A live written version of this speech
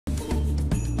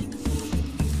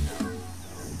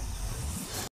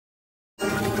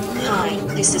Hi,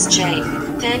 this is Jane.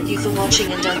 Thank you for watching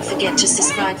and don't forget to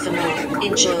subscribe for more.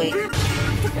 Enjoy.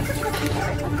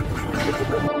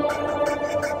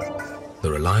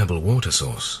 The reliable water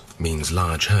source means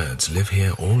large herds live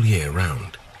here all year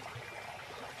round.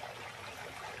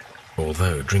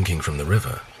 Although drinking from the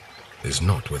river is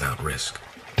not without risk.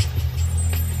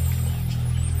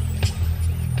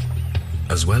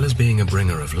 As well as being a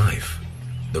bringer of life,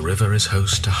 the river is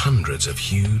host to hundreds of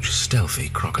huge, stealthy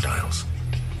crocodiles.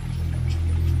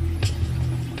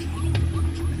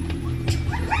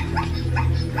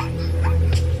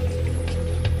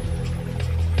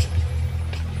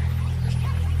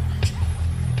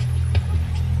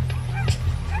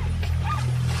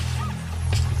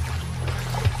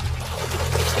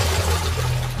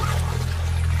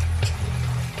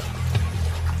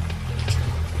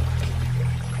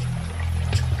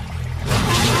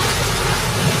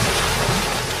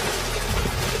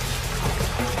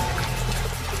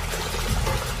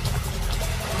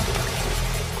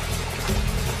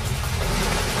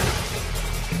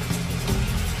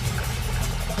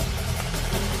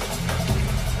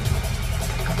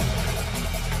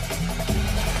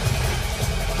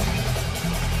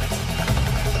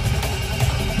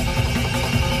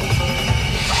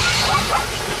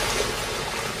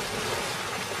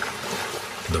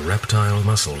 The reptile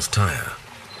muscles tire,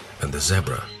 and the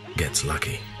zebra gets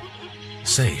lucky.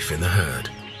 Safe in the herd,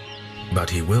 but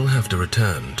he will have to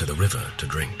return to the river to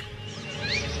drink.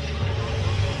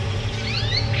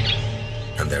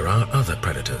 And there are other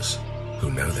predators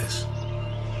who know this.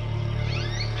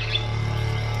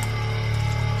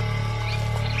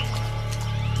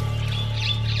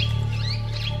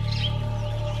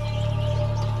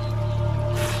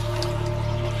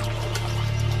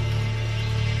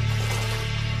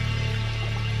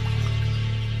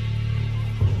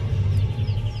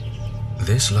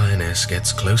 This lioness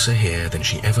gets closer here than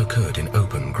she ever could in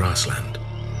open grassland.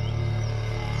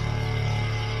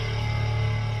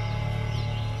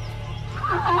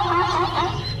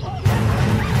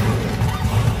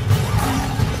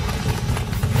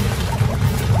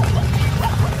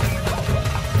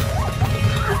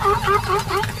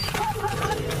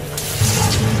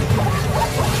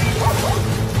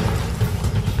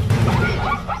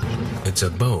 It's a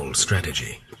bold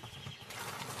strategy.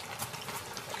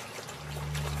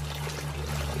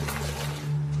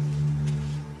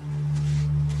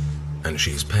 And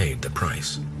she's paid the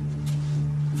price.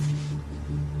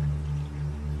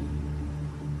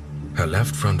 Her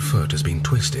left front foot has been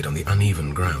twisted on the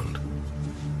uneven ground.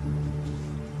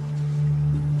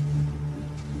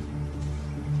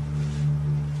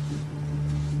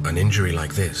 An injury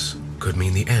like this could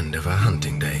mean the end of her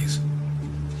hunting days.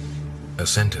 A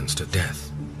sentence to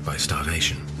death by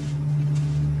starvation.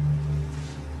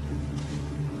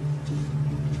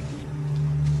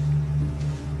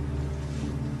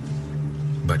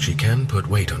 But she can put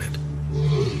weight on it.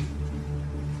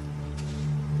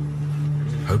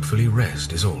 Hopefully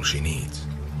rest is all she needs.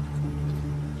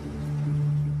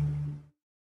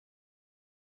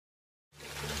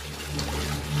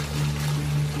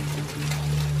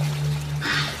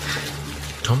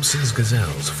 Thompson's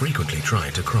gazelles frequently try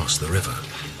to cross the river,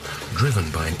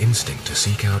 driven by an instinct to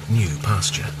seek out new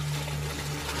pasture.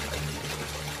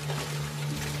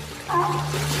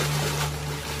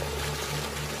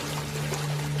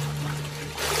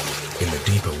 In the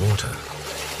deeper water,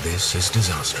 this is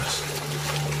disastrous.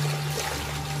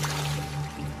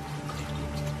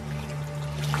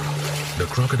 The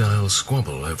crocodiles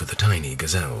squabble over the tiny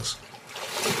gazelles,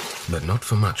 but not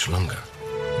for much longer.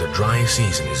 The dry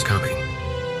season is coming,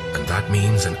 and that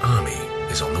means an army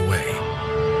is on the way.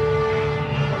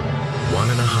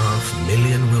 1.5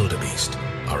 million wildebeest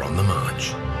are on the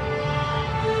march.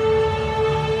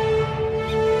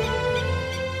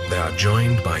 They are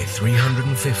joined by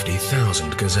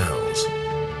 350,000 gazelles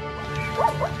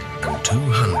and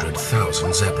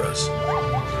 200,000 zebras.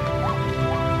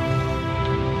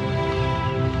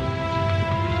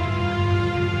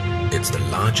 It's the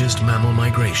largest mammal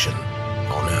migration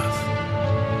on Earth.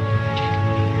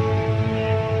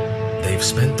 They've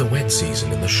spent the wet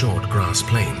season in the short grass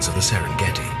plains of the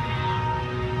Serengeti.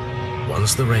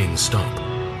 Once the rains stop,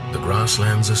 the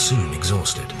grasslands are soon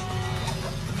exhausted.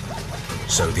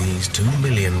 So these 2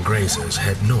 million grazers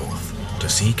head north to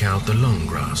seek out the long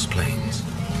grass plains.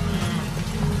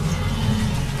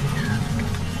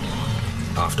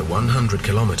 After 100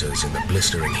 kilometers in the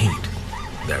blistering heat,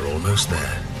 they're almost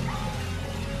there.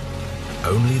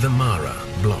 Only the Mara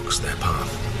blocks their path.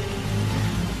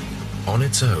 On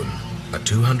its own, a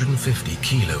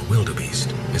 250-kilo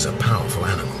wildebeest is a powerful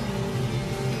animal.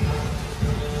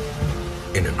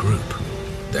 In a group,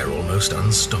 they're almost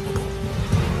unstoppable.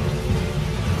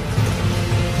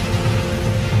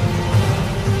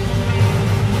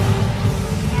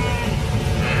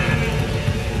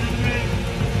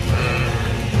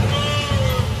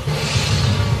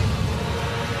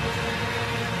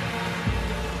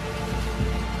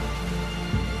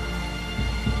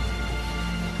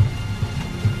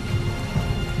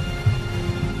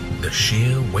 The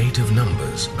sheer weight of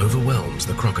numbers overwhelms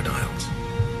the crocodiles.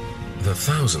 The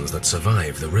thousands that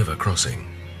survive the river crossing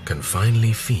can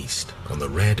finally feast on the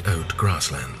red oat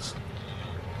grasslands.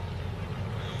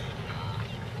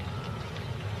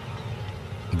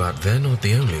 But they're not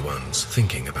the only ones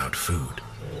thinking about food.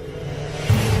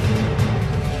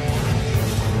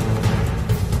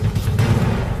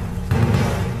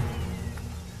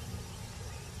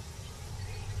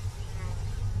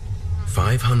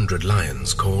 "500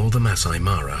 lions call the Masai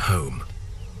Mara home,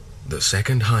 the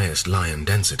second highest lion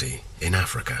density in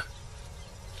Africa.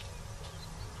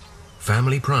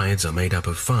 Family prides are made up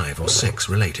of 5 or 6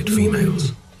 related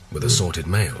females, with assorted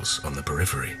males on the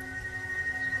periphery.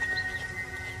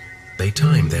 They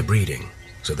time their breeding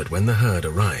so that when the herd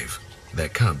arrive, their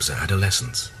cubs are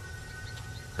adolescents,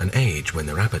 an age when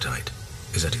their appetite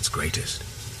is at its greatest.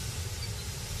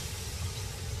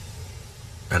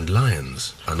 And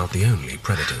lions are not the only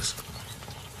predators.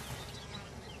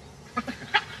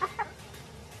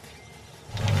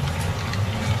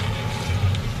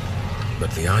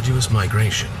 But the arduous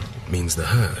migration means the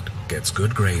herd gets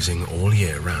good grazing all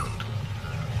year round.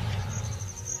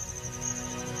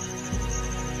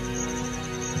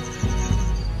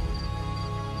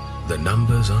 The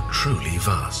numbers are truly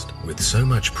vast. With so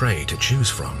much prey to choose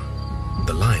from,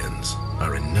 the lions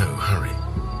are in no hurry.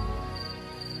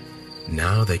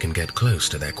 Now they can get close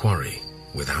to their quarry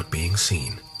without being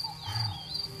seen.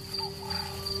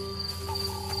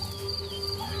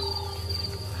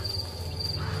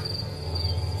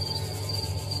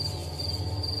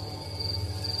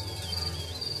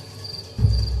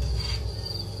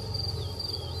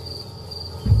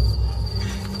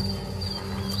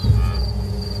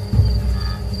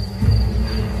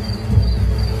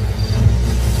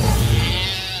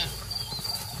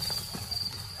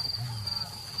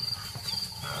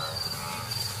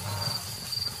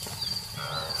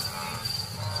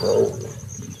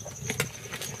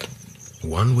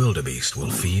 One wildebeest will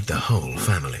feed the whole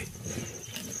family.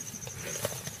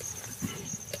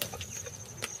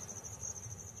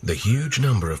 The huge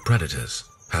number of predators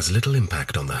has little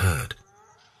impact on the herd.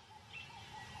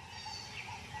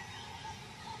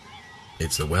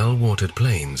 It's the well-watered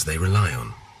plains they rely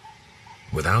on.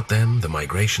 Without them, the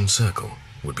migration circle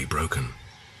would be broken.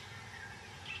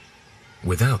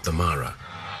 Without the Mara,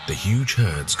 the huge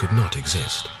herds could not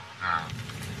exist.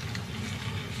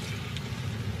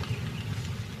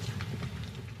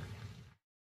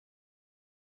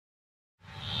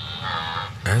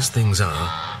 As things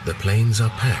are, the plains are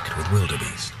packed with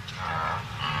wildebeest.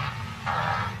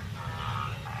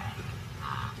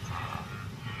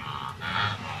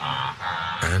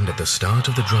 And at the start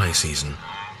of the dry season,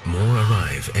 more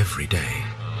arrive every day.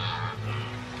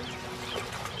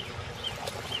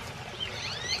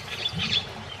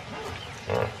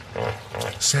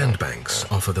 Sandbanks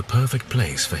offer the perfect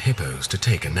place for hippos to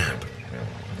take a nap.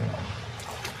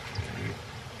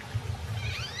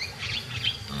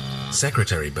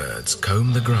 Secretary birds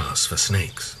comb the grass for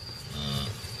snakes.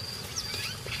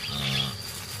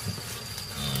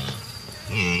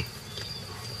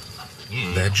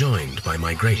 They're joined by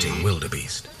migrating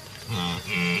wildebeest.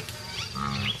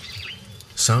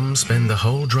 Some spend the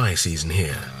whole dry season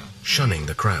here, shunning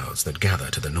the crowds that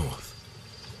gather to the north.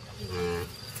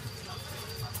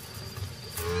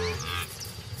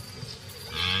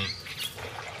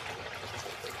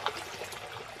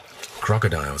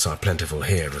 Crocodiles are plentiful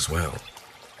here as well,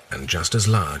 and just as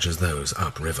large as those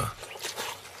upriver.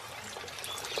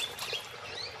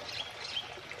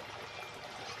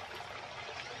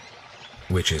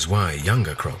 Which is why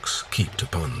younger crocs keep to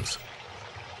ponds.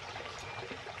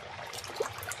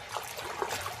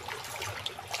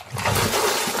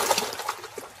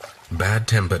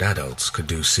 Bad-tempered adults could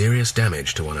do serious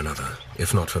damage to one another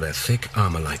if not for their thick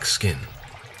armor-like skin.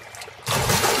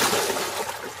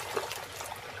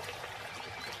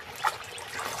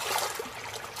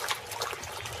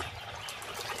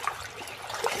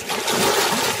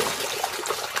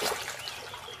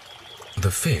 The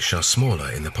fish are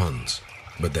smaller in the ponds,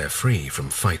 but they're free from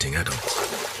fighting adults.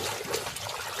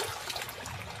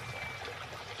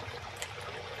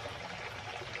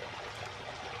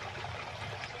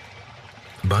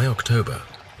 By October,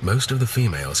 most of the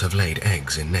females have laid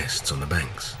eggs in nests on the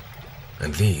banks,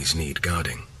 and these need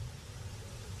guarding.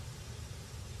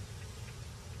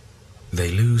 they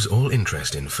lose all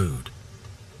interest in food.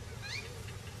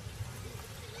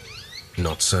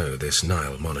 Not so this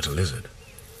Nile monitor lizard.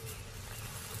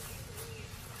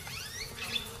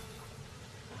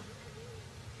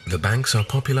 The banks are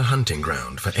popular hunting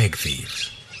ground for egg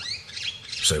thieves.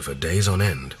 So for days on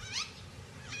end,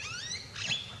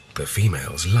 the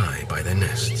females lie by their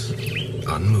nests,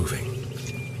 unmoving.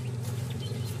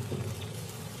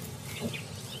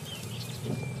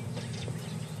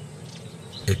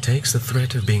 It takes the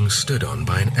threat of being stood on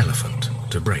by an elephant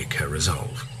to break her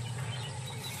resolve.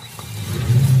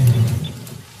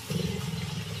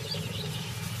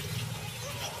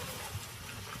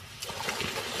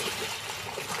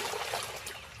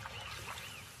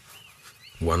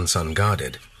 Once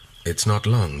unguarded, it's not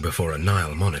long before a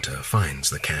Nile monitor finds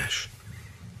the cache.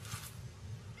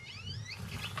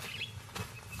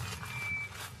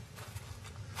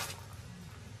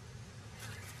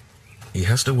 He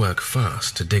has to work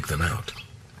fast to dig them out.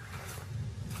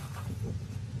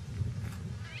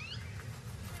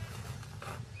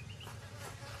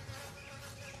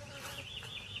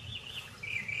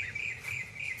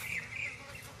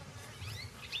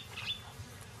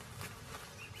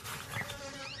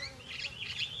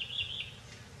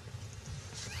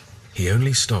 He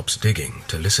only stops digging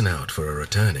to listen out for a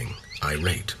returning,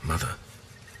 irate mother.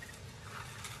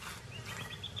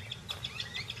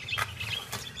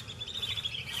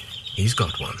 He's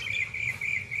got one.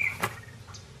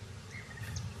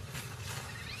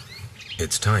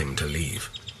 It's time to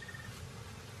leave.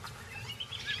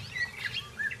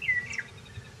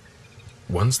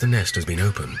 Once the nest has been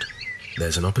opened,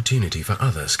 there's an opportunity for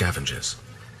other scavengers,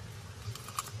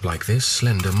 like this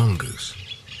slender mongoose.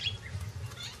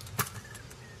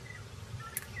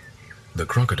 The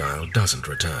crocodile doesn't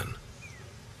return.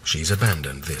 She's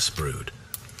abandoned this brood.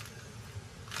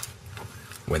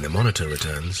 When the monitor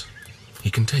returns, he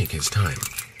can take his time.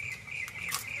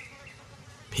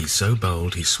 He's so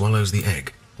bold he swallows the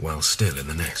egg while still in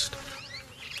the nest.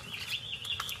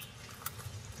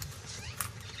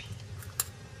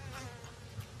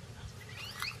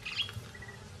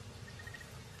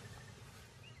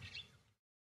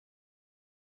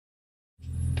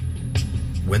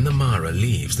 When the Mara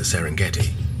leaves the Serengeti,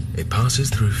 it passes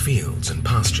through fields and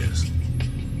pastures.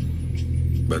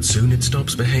 But soon it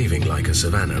stops behaving like a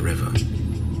savanna river.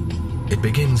 It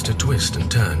begins to twist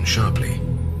and turn sharply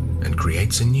and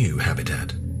creates a new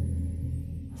habitat.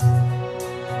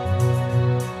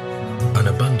 An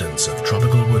abundance of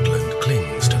tropical woodland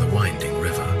clings to the winding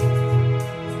river.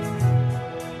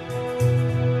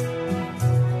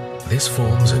 This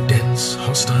forms a dense,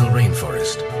 hostile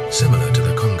rainforest similar to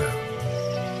the Congo.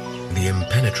 The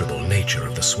impenetrable nature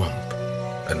of the swamp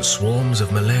and swarms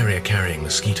of malaria-carrying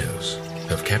mosquitoes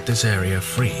have kept this area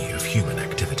free of human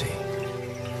activity.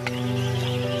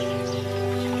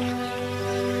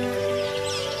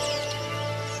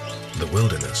 The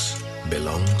wilderness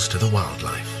belongs to the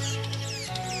wildlife.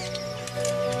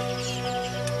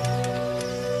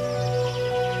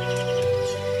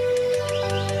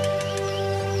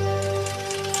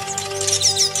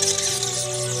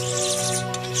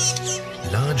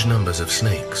 Large numbers of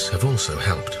snakes have also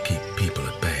helped keep people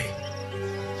at bay.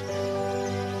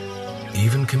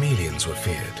 Even chameleons were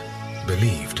feared,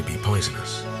 believed to be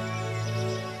poisonous.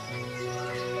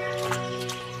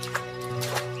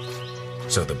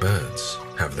 So the birds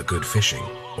have the good fishing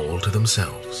all to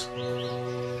themselves.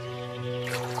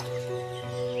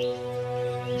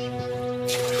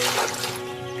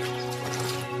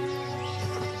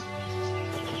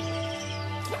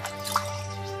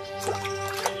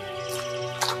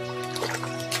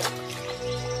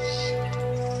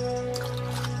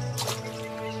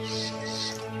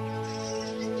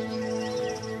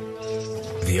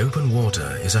 The open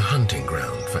water is a hunting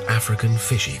ground for African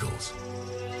fish eagles.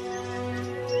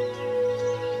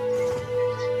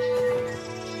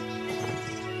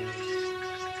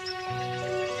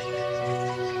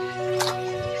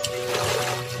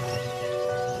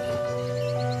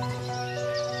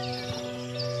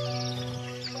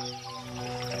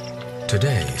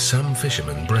 Today, some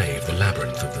fishermen brave the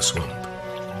labyrinth of the swamp.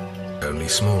 Only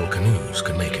small canoes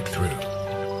can make it through.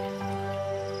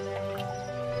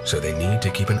 So they need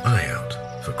to keep an eye out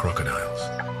for crocodiles.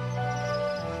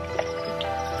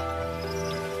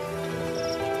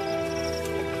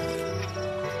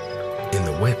 In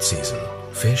the wet season,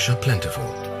 fish are plentiful.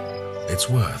 It's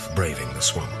worth braving the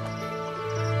swamp.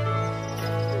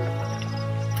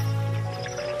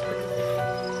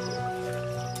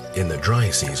 In the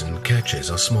dry season,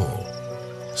 catches are small,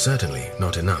 certainly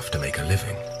not enough to make a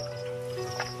living.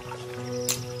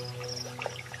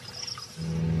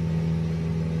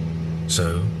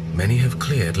 So, many have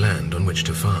cleared land on which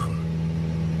to farm.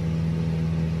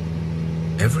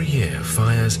 Every year,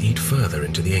 fires eat further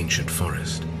into the ancient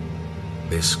forest.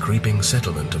 This creeping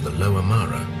settlement of the lower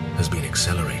Mara has been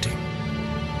accelerating.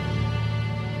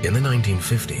 In the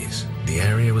 1950s, the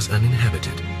area was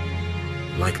uninhabited.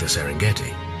 Like the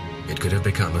Serengeti, it could have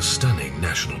become a stunning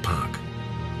national park.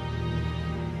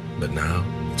 But now,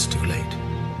 it's too late.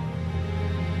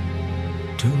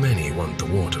 Too many want the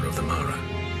water of the Mara.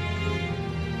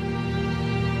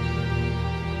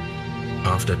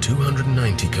 After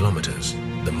 290 kilometers,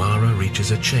 the Mara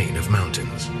reaches a chain of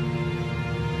mountains.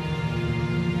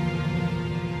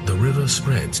 The river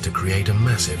spreads to create a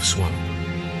massive swamp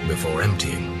before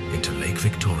emptying into Lake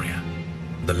Victoria.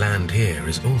 The land here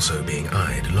is also being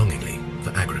eyed longingly for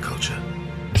agriculture.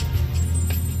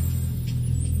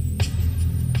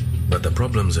 But the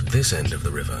problems at this end of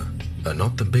the river are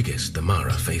not the biggest the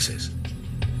Mara faces.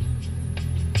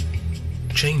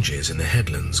 Changes in the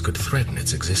headlands could threaten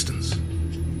its existence.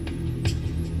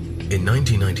 In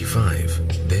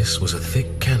 1995, this was a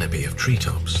thick canopy of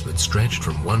treetops that stretched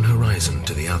from one horizon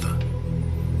to the other.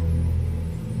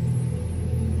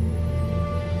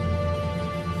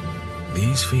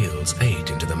 These fields ate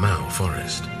into the Mau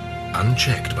forest,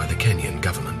 unchecked by the Kenyan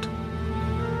government.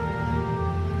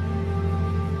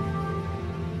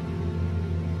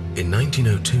 In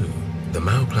 1902, the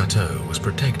Mau Plateau was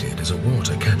protected as a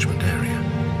water catchment area.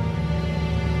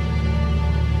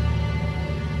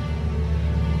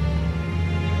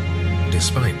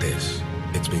 Despite this,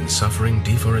 it's been suffering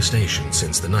deforestation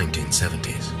since the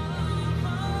 1970s.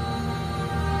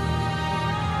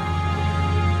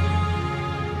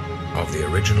 Of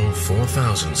the original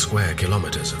 4,000 square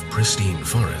kilometers of pristine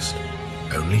forest,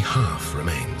 only half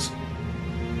remains.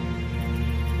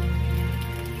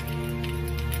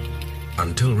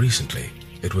 Until recently,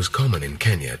 it was common in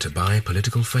Kenya to buy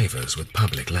political favors with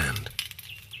public land.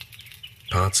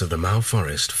 Parts of the Mau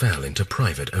forest fell into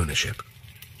private ownership.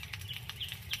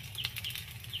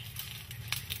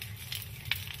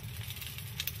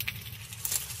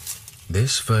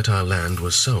 This fertile land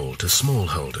was sold to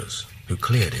smallholders who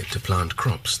cleared it to plant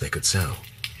crops they could sell.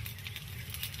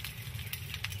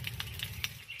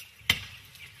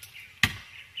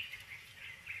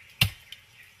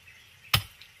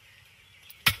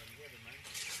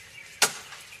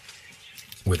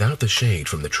 Without the shade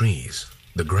from the trees,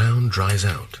 the ground dries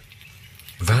out.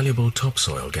 Valuable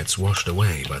topsoil gets washed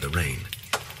away by the rain.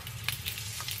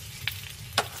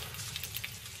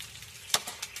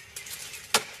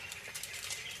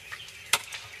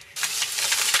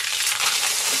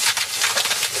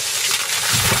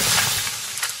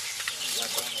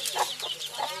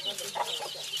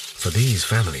 For these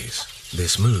families,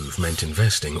 this move meant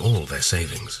investing all their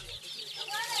savings.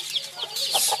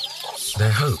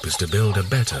 Their hope is to build a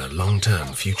better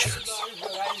long-term future.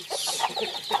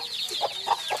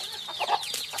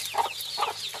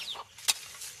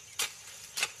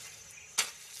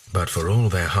 But for all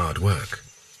their hard work,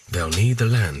 they'll need the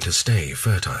land to stay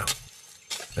fertile,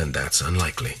 and that's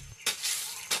unlikely.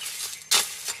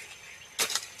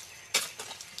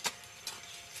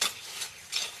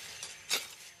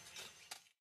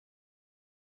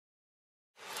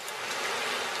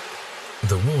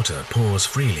 The water pours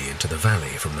freely into the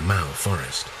valley from the Mau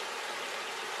forest.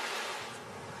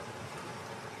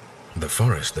 The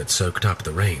forest that soaked up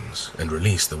the rains and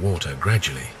released the water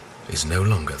gradually is no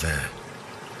longer there.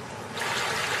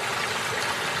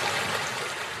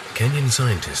 Kenyan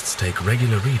scientists take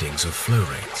regular readings of flow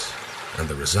rates, and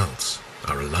the results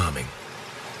are alarming.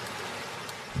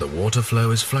 The water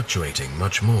flow is fluctuating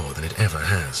much more than it ever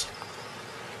has.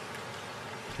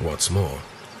 What's more,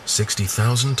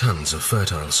 60,000 tons of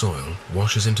fertile soil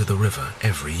washes into the river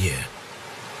every year.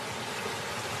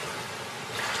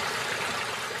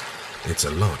 It's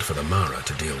a lot for the Mara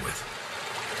to deal with.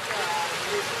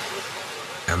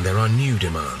 And there are new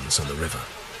demands on the river.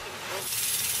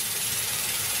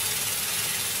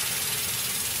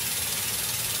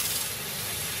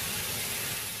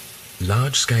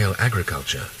 Large-scale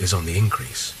agriculture is on the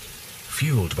increase,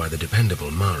 fueled by the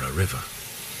dependable Mara River.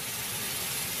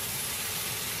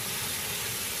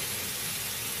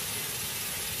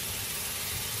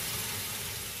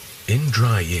 In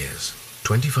dry years,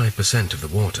 25% of the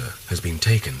water has been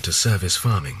taken to service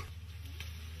farming.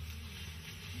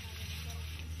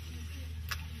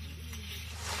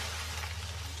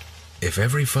 If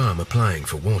every farm applying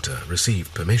for water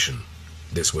received permission,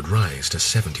 this would rise to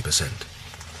 70%.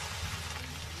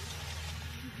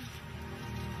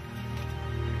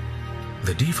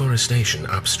 The deforestation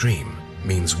upstream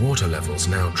means water levels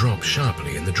now drop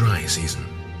sharply in the dry season.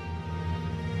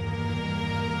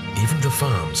 Even the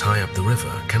farms high up the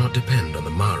river cannot depend on the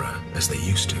Mara as they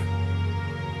used to.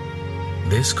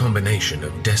 This combination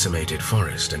of decimated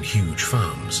forest and huge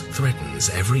farms threatens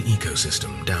every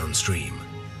ecosystem downstream.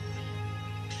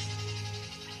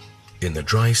 In the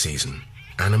dry season,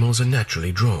 animals are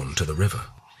naturally drawn to the river.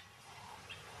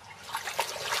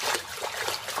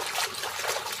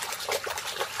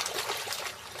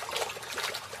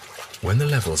 When the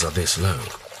levels are this low,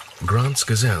 Grant's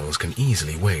gazelles can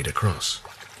easily wade across.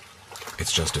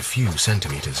 It's just a few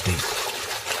centimeters deep.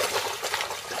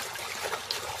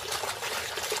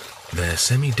 They're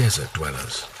semi-desert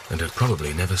dwellers and have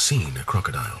probably never seen a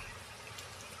crocodile,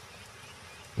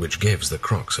 which gives the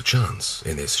crocs a chance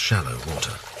in this shallow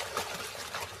water.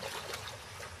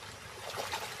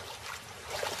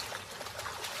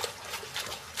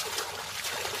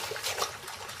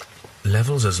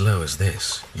 Levels as low as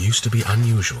this used to be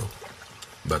unusual,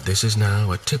 but this is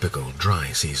now a typical dry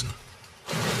season.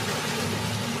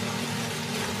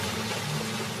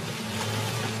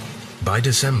 By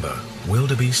December,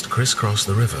 wildebeest crisscross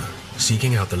the river,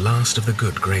 seeking out the last of the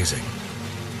good grazing.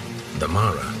 The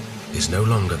Mara is no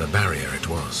longer the barrier it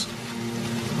was.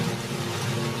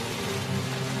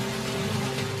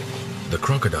 The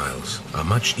crocodiles are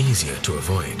much easier to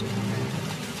avoid.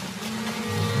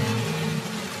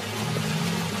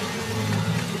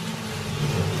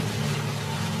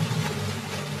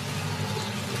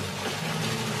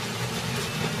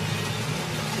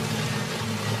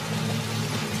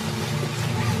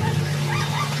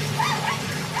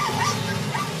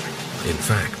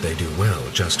 In fact, they do well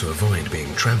just to avoid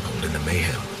being trampled in the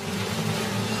mayhem.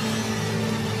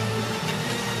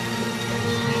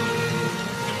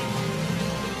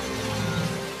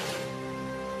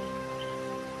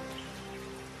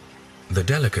 The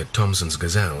delicate Thomson's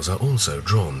gazelles are also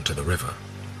drawn to the river.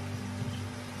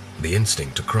 The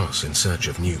instinct to cross in search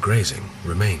of new grazing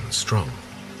remains strong.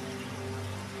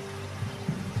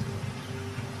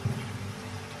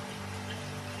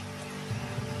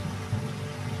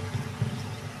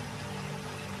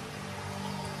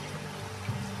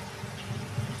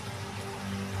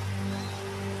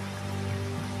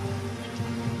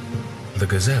 The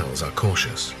gazelles are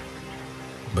cautious,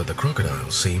 but the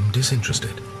crocodiles seem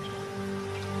disinterested.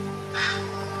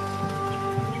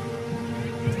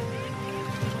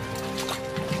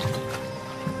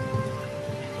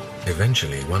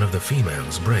 Eventually, one of the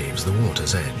females braves the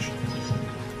water's edge.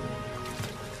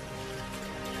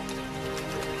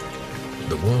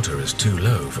 The water is too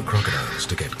low for crocodiles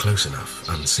to get close enough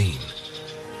unseen.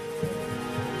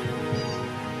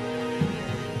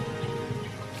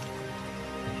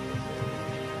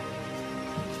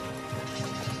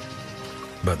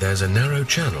 But there's a narrow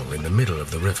channel in the middle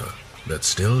of the river that's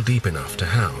still deep enough to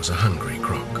house a hungry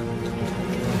croc.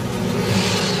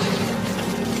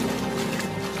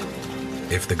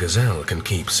 If the gazelle can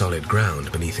keep solid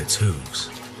ground beneath its hooves,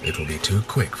 it will be too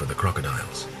quick for the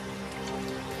crocodiles.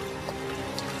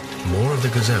 More of the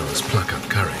gazelles pluck up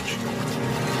courage.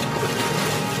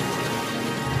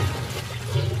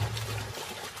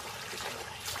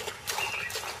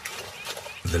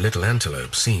 The little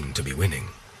antelope seem to be winning.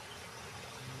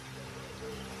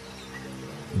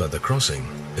 But the crossing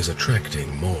is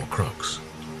attracting more crocs.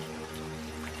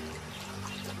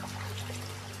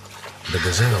 The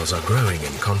gazelles are growing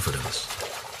in confidence.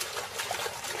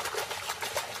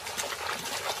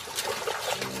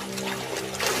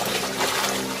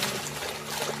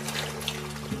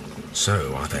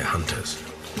 So are their hunters.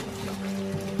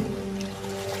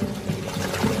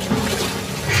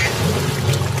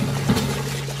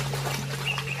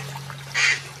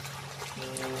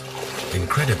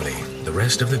 Incredibly, the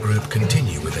rest of the group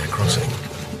continue with their crossing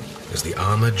as the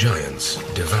armored giants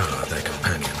devour their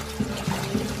companion.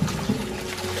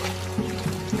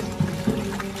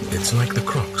 It's like the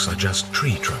crocs are just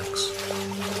tree trunks.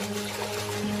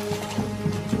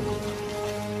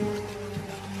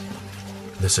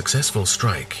 The successful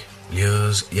strike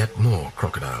lures yet more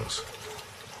crocodiles.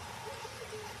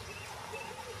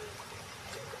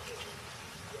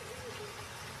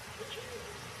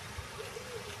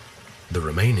 The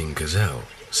remaining gazelle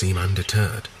seem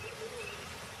undeterred.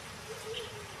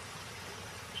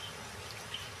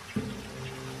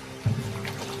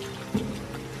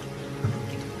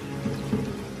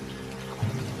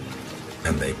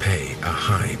 And they pay a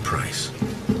high price.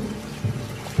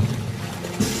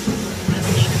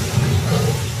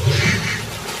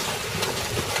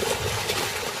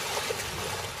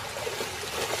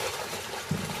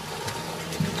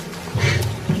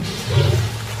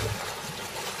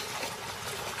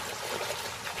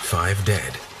 Five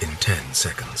dead in 10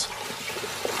 seconds.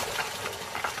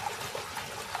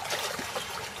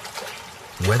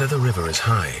 Whether the river is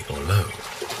high or low,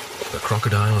 the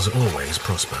crocodiles always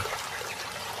prosper.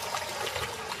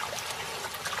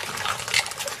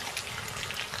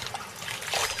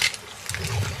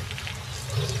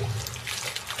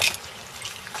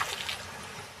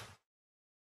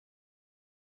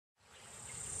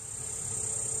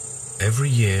 Every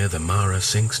year the Mara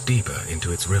sinks deeper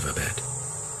into its riverbed.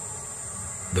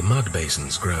 The mud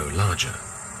basins grow larger.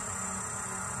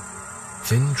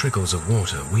 Thin trickles of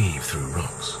water weave through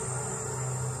rocks.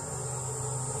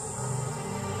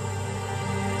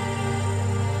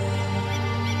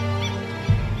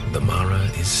 The Mara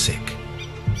is sick.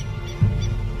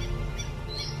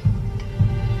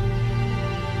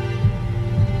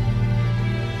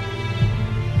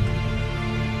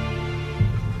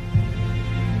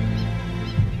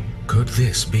 Could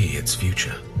this be its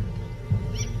future?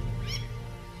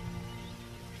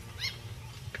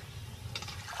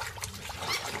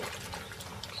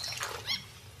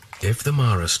 If the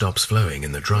Mara stops flowing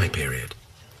in the dry period,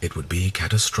 it would be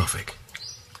catastrophic.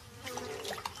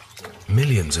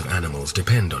 Millions of animals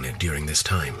depend on it during this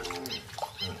time.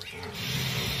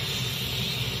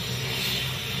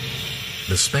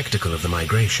 The spectacle of the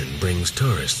migration brings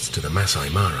tourists to the Masai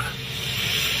Mara.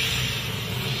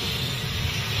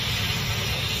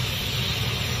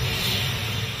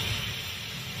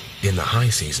 In the high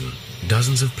season,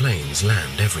 dozens of planes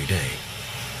land every day.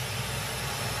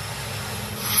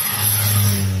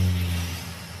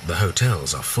 The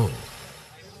hotels are full.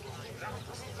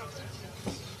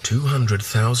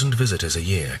 200,000 visitors a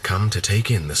year come to take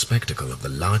in the spectacle of the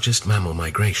largest mammal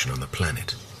migration on the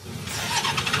planet.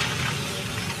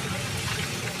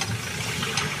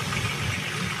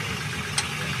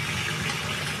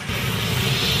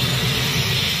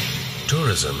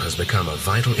 Tourism has become a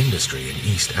vital industry in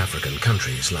East African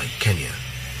countries like Kenya.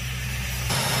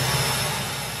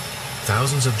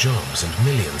 Thousands of jobs and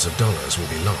millions of dollars will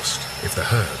be lost if the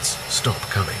herds stop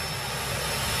coming.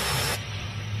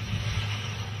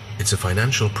 It's a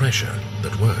financial pressure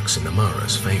that works in the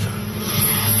Mara's favor.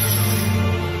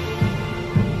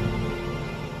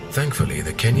 Thankfully,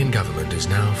 the Kenyan government is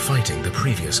now fighting the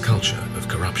previous culture of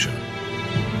corruption.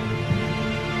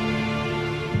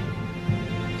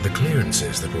 The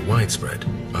clearances that were widespread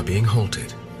are being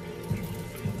halted.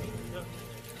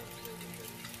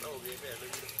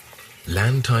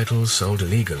 Land titles sold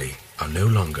illegally are no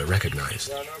longer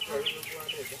recognized.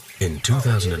 In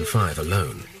 2005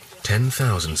 alone,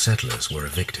 10,000 settlers were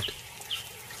evicted.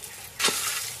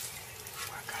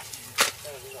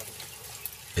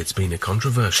 It's been a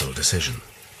controversial decision.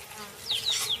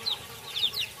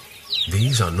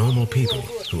 These are normal people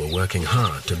who are working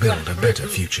hard to build a better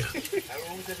future.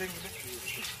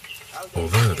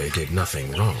 Although they did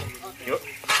nothing wrong,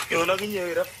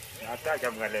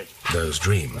 those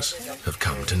dreams have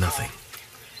come to nothing.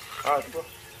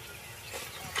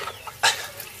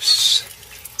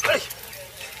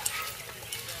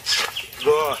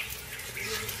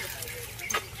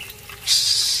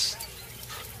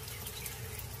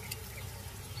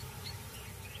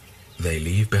 They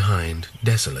leave behind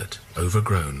desolate,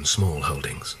 overgrown small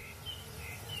holdings.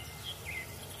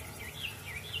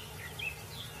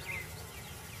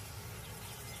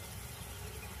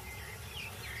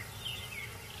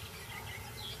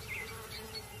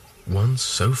 Once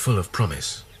so full of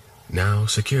promise, now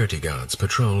security guards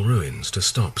patrol ruins to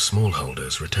stop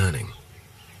smallholders returning.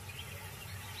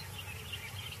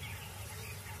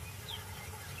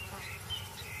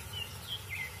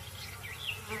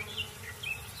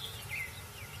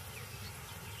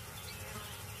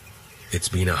 It's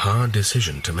been a hard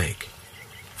decision to make,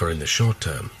 for in the short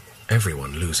term,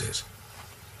 everyone loses,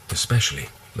 especially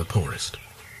the poorest.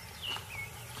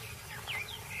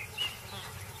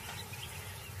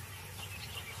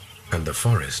 And the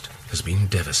forest has been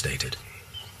devastated.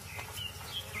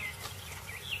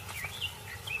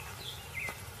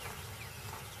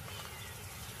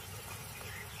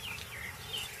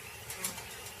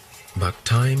 But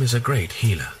time is a great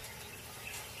healer.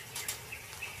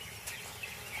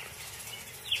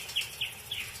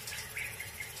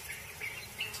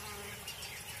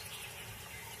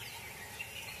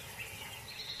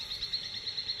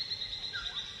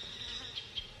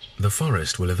 The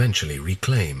forest will eventually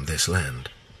reclaim this land.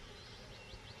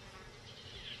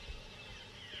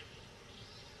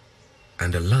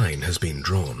 And a line has been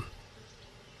drawn.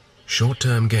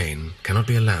 Short-term gain cannot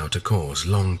be allowed to cause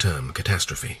long-term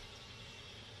catastrophe.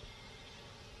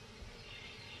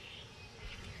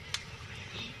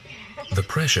 The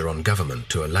pressure on government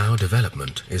to allow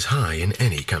development is high in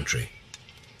any country.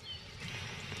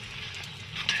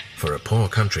 For a poor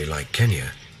country like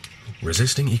Kenya,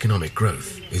 resisting economic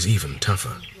growth is even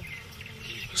tougher.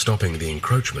 Stopping the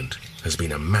encroachment has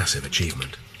been a massive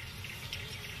achievement.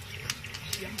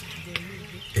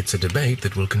 It's a debate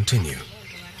that will continue.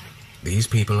 These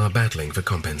people are battling for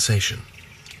compensation.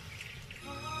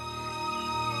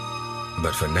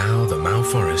 But for now, the Mau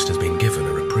forest has been given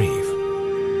a reprieve.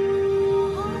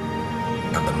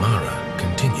 And the Mara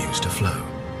continues to flow.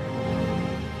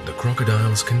 The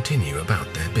crocodiles continue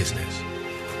about their business.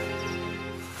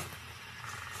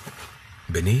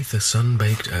 Beneath the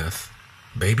sun-baked earth,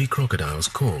 baby crocodiles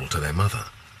call to their mother.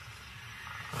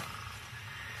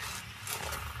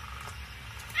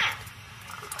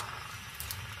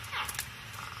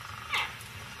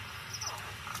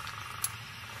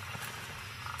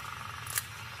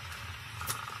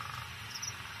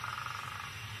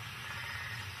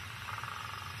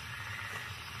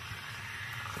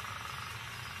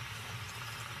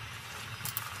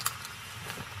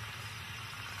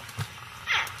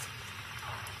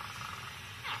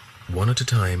 One at a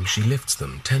time, she lifts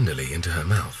them tenderly into her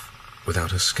mouth,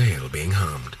 without a scale being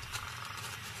harmed.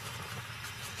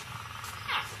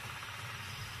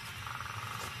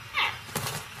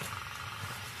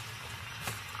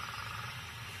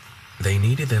 They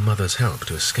needed their mother's help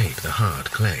to escape the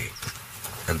hard clay,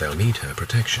 and they'll need her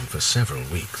protection for several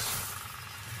weeks.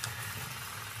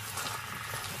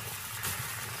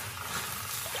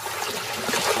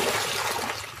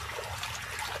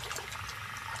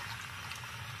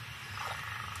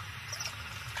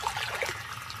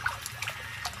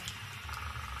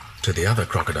 To the other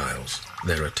crocodiles,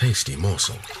 they're a tasty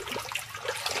morsel.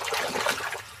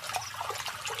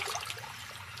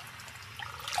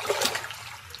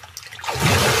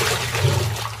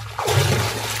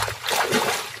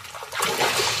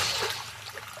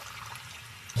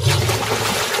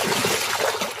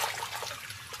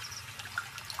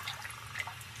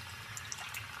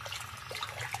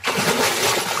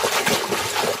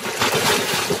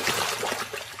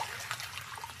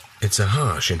 It's a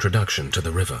harsh introduction to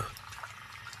the river.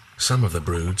 Some of the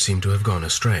brood seem to have gone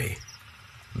astray.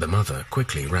 The mother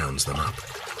quickly rounds them up.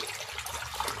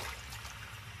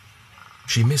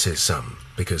 She misses some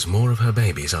because more of her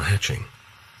babies are hatching,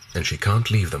 and she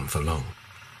can't leave them for long.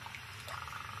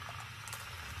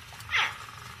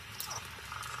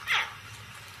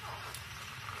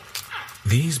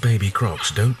 These baby crocs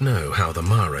don't know how the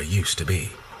Mara used to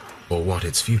be, or what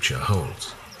its future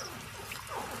holds.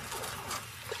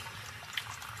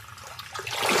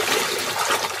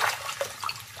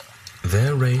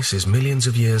 Their race is millions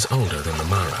of years older than the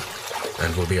Mara,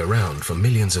 and will be around for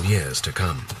millions of years to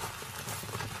come.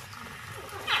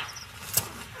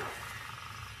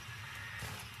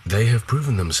 They have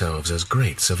proven themselves as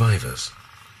great survivors.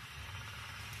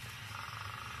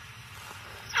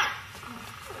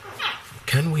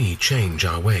 Can we change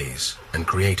our ways and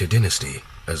create a dynasty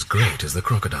as great as the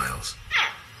crocodiles?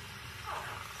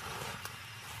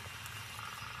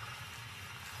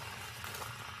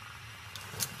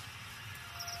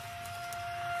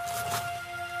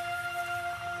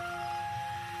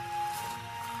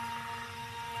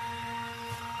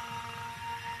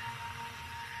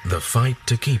 The fight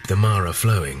to keep the Mara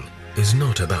flowing is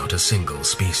not about a single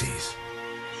species,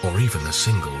 or even a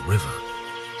single river.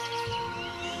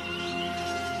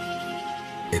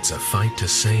 It's a fight to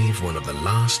save one of the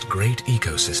last great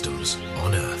ecosystems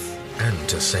on Earth, and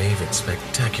to save its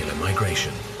spectacular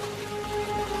migration.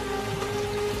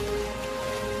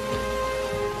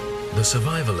 The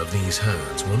survival of these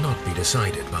herds will not be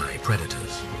decided by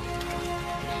predators.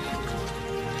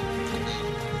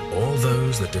 All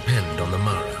those that depend on the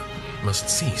Mara must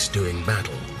cease doing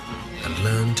battle and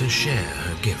learn to share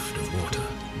her gift of water.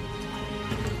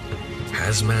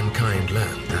 Has mankind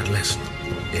learned that lesson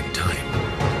in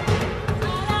time?